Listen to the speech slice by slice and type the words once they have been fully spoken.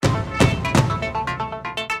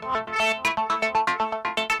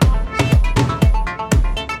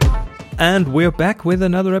And we're back with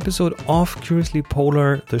another episode of Curiously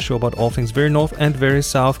Polar, the show about all things very north and very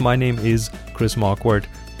south. My name is Chris Marquardt,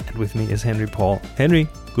 and with me is Henry Paul. Henry,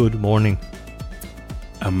 good morning.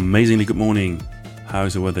 Amazingly good morning.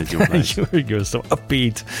 How's the weather at your place? You're so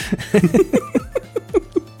upbeat.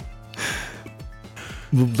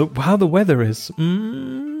 How the weather is?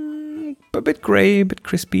 A bit grey, a bit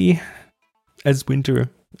crispy, as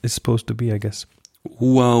winter is supposed to be, I guess.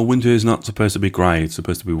 Well, winter is not supposed to be grey, it's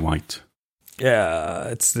supposed to be white. Yeah,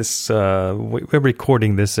 it's this. We're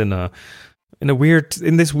recording this in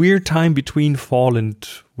this weird time between fall and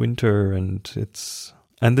winter, and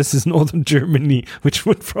this is northern Germany, which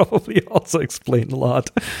would probably also explain a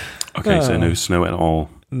lot. Okay, so no snow at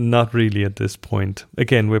all. Not really at this point.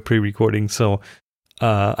 Again, we're pre-recording, so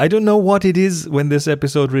I don't know what it is when this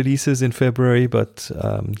episode releases in February, but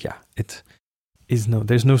it is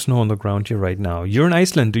there's no snow on the ground here right now. You're in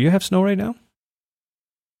Iceland. Do you have snow right now?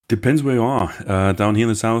 Depends where you are. Down here in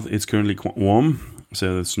the south, it's currently quite warm.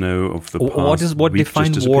 So the snow of the past what week defines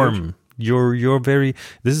just warm?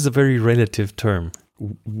 This is a very relative term.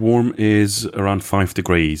 Warm is around 5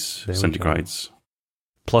 degrees centigrades.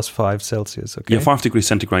 Plus 5 Celsius, okay. Yeah, 5 degrees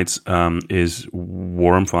centigrades is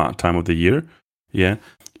warm for that time of the year. Yeah.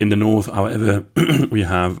 In the north, however, we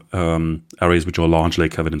have areas which are largely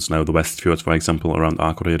covered in snow. The Westfjords, for example, around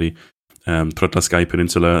Akureyri. Tröllaskagi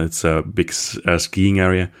Peninsula, it's a big skiing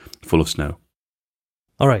area full of snow.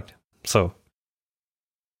 All right, so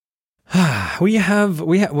we have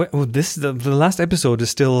this. The last episode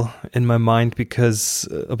is still in my mind because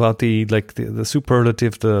about the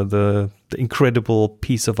superlative, the incredible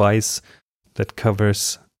piece of ice that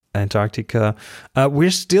covers Antarctica.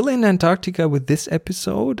 We're still in Antarctica with this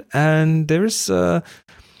episode, and there's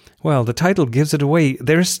the title gives it away.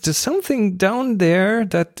 There's just something down there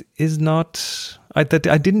that is that I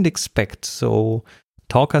didn't expect. So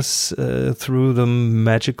talk us through the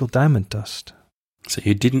magical diamond dust. So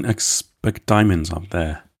you didn't expect diamonds up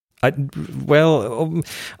there? I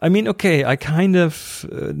kind of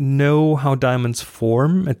know how diamonds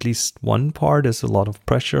form. At least one part is a lot of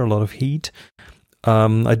pressure, a lot of heat.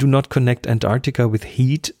 I do not connect Antarctica with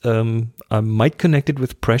heat. I might connect it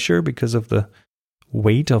with pressure because of the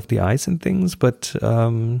weight of the ice and things, but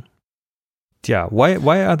why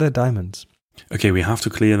are there diamonds? Okay, we have to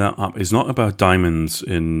clear that up. It's not about diamonds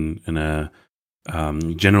in a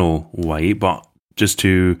general way, but just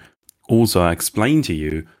to also explain to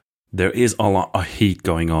you, there is a lot of heat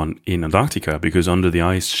going on in Antarctica because under the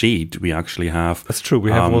ice sheet we actually have... That's true,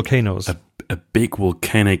 we have volcanoes. A big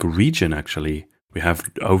volcanic region, actually. We have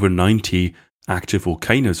over 90 active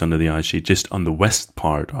volcanoes under the ice sheet, just on the west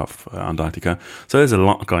part of Antarctica. So there's a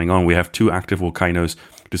lot going on. We have 2 active volcanoes,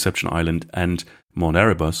 Deception Island and Mount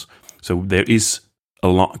Erebus. So there is a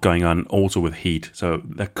lot going on also with heat. So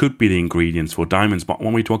that could be the ingredients for diamonds. But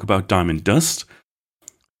when we talk about diamond dust,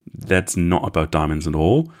 that's not about diamonds at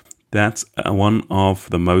all. That's one of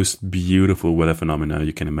the most beautiful weather phenomena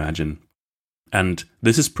you can imagine. And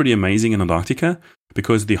this is pretty amazing in Antarctica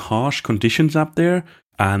because the harsh conditions up there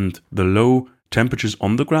and the low temperatures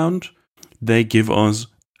on the ground, they give us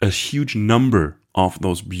a huge number of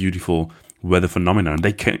those beautiful weather phenomena. And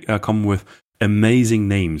they come with amazing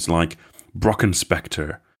names like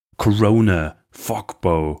Brockenspector, Corona,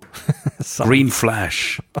 Fogbow, Green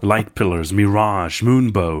Flash, Light Pillars, Mirage,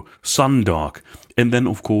 Moonbow, Sundog, and then,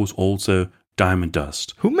 of course, also Diamond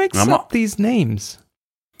Dust. Who makes up these names?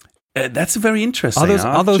 That's very interesting.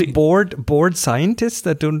 Are those bored scientists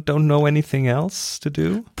that don't know anything else to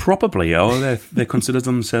do? Probably. They consider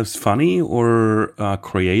themselves funny or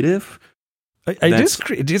creative.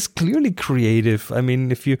 It is clearly creative. I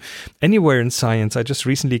mean, if you anywhere in science, I just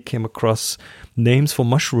recently came across names for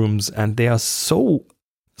mushrooms, and they are so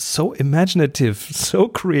imaginative, so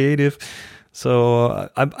creative. So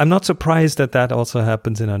I'm not surprised that also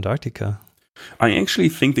happens in Antarctica. I actually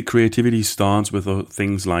think the creativity starts with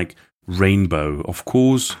things like rainbow. Of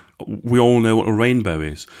course, we all know what a rainbow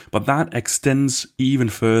is, but that extends even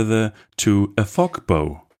further to a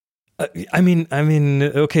fogbow.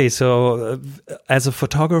 Okay, so as a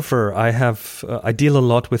photographer, I deal a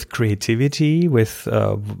lot with creativity, with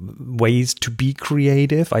ways to be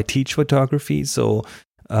creative. I teach photography, so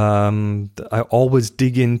I always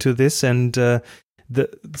dig into this. And the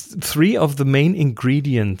 3 of the main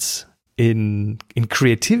ingredients in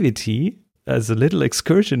creativity, as a little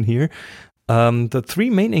excursion here, the 3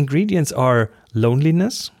 main ingredients are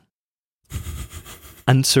loneliness,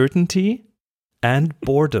 uncertainty, and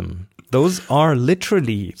boredom. Those are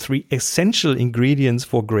literally 3 essential ingredients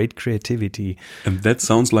for great creativity. And that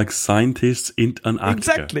sounds like scientists in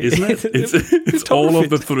Antarctica, Exactly. isn't it? It's all of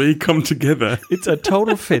the 3 come together. It's a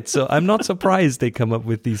total fit. So I'm not surprised they come up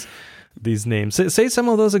with these names. Say some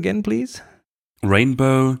of those again, please.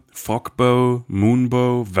 Rainbow, fogbow,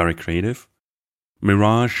 moonbow, very creative.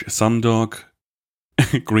 Mirage, sundog,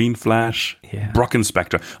 green flash,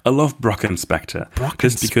 Brockenspectre. I love Brockenspectre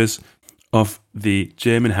just because of the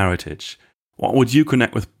German heritage. What would you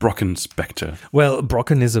connect with Brockenspectre? Well,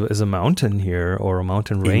 Brocken is a mountain here, or a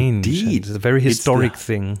mountain range. Indeed. It's a very historic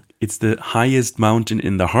thing. It's the highest mountain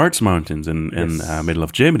in the Harz Mountains in middle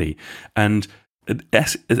of Germany. And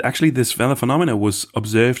actually, this phenomena was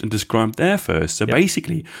observed and described there first. So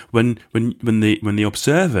basically, when the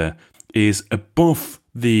observer is above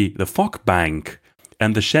the fog bank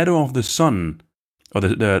and the shadow of the sun, or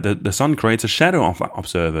the sun creates a shadow of that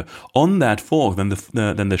observer on that fog, then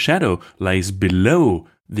the shadow lays below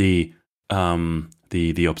the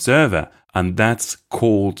observer, and that's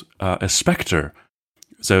called a spectre.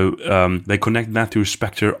 So they connect that to a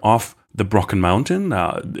spectre of the Brocken Mountain.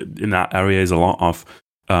 In that area is a lot of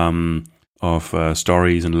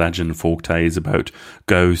stories and legend, folk tales about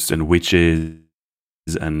ghosts and witches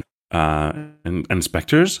and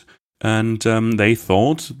specters. And they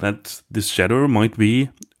thought that this shadow might be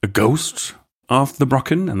a ghost of the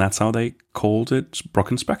Brocken, and that's how they called it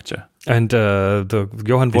Brockenspectre. And the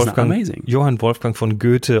Johann Wolfgang von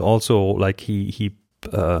Goethe also, like he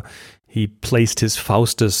placed his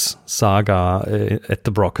Faustus saga at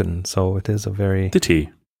the Brocken, so it is a very it's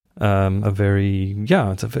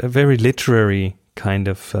a very literary kind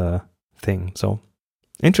of thing. So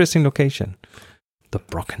interesting location, the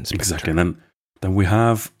Brockenspectre. Exactly, and then we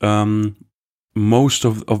have most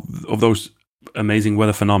of those amazing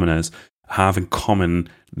weather phenomena have in common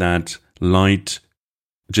that light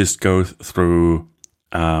just goes through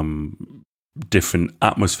different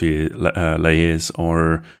atmosphere layers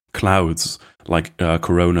or clouds, like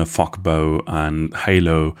corona, fogbow, and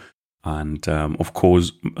halo, and of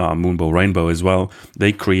course moonbow, rainbow as well.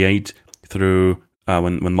 They create through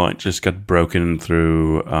when light just got broken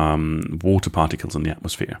through water particles in the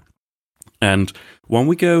atmosphere. And when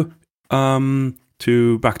we go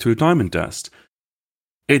back to diamond dust,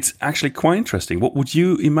 it's actually quite interesting. What would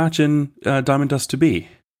you imagine diamond dust to be?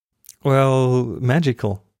 Well,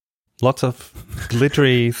 magical. Lots of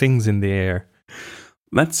glittery things in the air.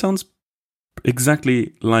 That sounds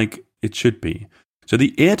exactly like it should be. So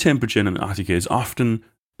the air temperature in Antarctica is often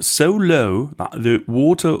so low that the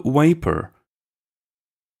water vapor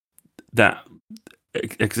that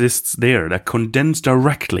exists there, that condenses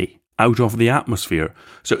directly out of the atmosphere.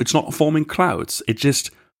 So it's not forming clouds. It just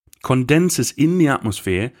condenses in the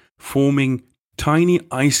atmosphere, forming tiny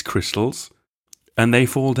ice crystals, and they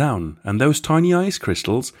fall down. And those tiny ice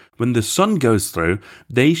crystals, when the sun goes through,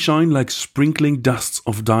 they shine like sprinkling dusts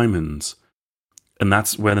of diamonds. And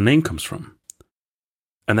that's where the name comes from.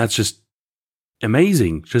 And that's just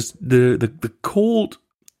amazing. Just the cold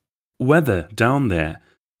weather down there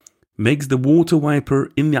makes the water vapor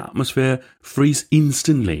in the atmosphere freeze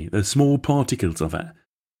instantly, the small particles of it.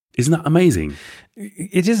 Isn't that amazing?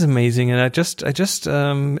 It is amazing, and I just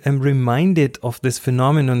am reminded of this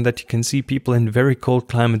phenomenon that you can see people in very cold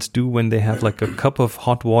climates do when they have like a cup of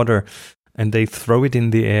hot water and they throw it in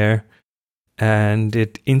the air, and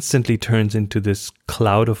it instantly turns into this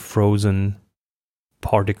cloud of frozen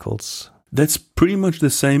particles. That's pretty much the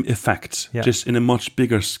same effect, just in a much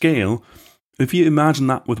bigger scale. If you imagine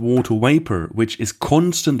that with water vapor, which is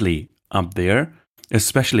constantly up there,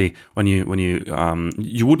 especially when you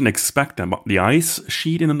wouldn't expect that, but the ice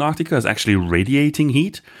sheet in Antarctica is actually radiating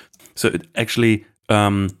heat, so it actually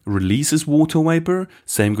releases water vapor.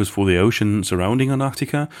 Same goes for the ocean surrounding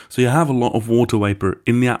Antarctica. So you have a lot of water vapor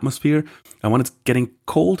in the atmosphere, and when it's getting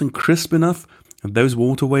cold and crisp enough, those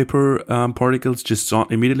water vapor particles just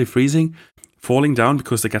start immediately freezing, falling down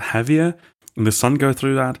because they get heavier, and the sun goes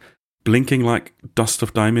through that, blinking like dust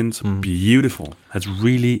of diamonds. Beautiful. That's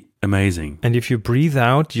really amazing. And if you breathe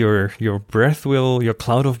out, your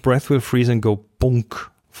cloud of breath will freeze and go bunk,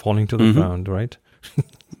 falling to the ground, right?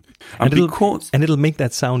 and it'll make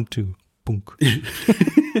that sound too. Bunk.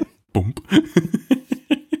 Bump.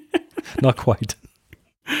 Not quite.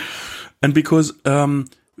 And because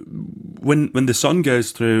when the sun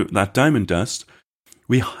goes through that diamond dust,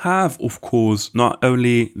 we have, of course, not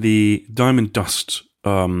only the diamond dust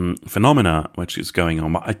phenomena which is going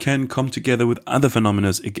on, but it can come together with other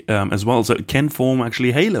phenomena as well. So it can form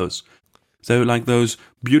actually halos. So like those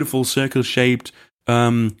beautiful circle-shaped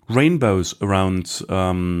rainbows around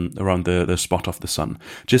the spot of the sun,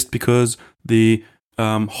 just because the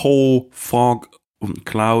whole fog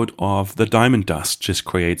cloud of the diamond dust just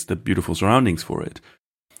creates the beautiful surroundings for it.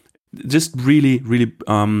 Just really, really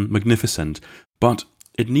magnificent. But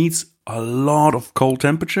it needs a lot of cold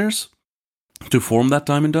temperatures to form that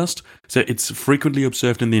diamond dust. So it's frequently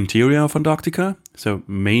observed in the interior of Antarctica, so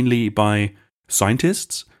mainly by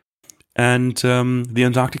scientists. And the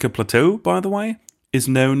Antarctica Plateau, by the way, is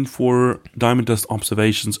known for diamond dust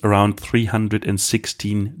observations around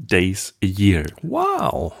 316 days a year.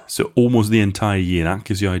 Wow. So almost the entire year. That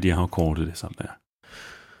gives you an idea how cold it is up there.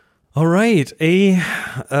 All right. A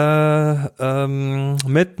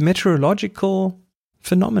meteorological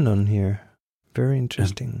phenomenon here. Very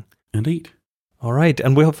interesting. Indeed. All right.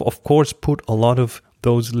 And we have, of course, put a lot of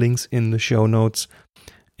those links in the show notes,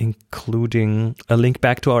 including a link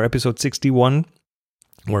back to our episode 61,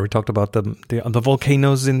 where we talked about the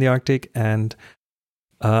volcanoes in the Arctic. And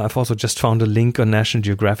I've also just found a link on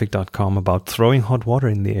nationalgeographic.com about throwing hot water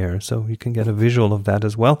in the air, so you can get a visual of that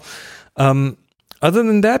as well. Other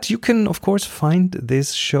than that, you can, of course, find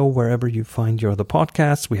this show wherever you find your other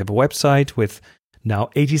podcasts. We have a website with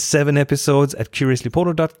now 87 episodes at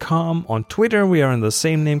curiouslypolar.com. On Twitter, we are in the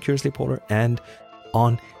same name, Curiously Polar, and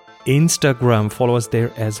on Instagram. Follow us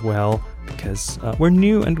there as well, because we're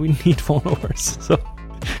new and we need followers. So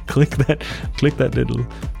click that little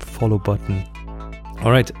follow button.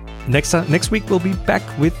 All right, next week we'll be back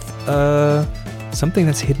with something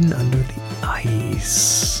that's hidden under the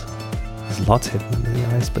ice. There's lots hidden under the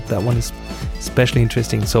ice, but that one is especially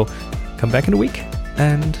interesting. So come back in a week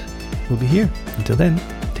and we'll be here. Until then,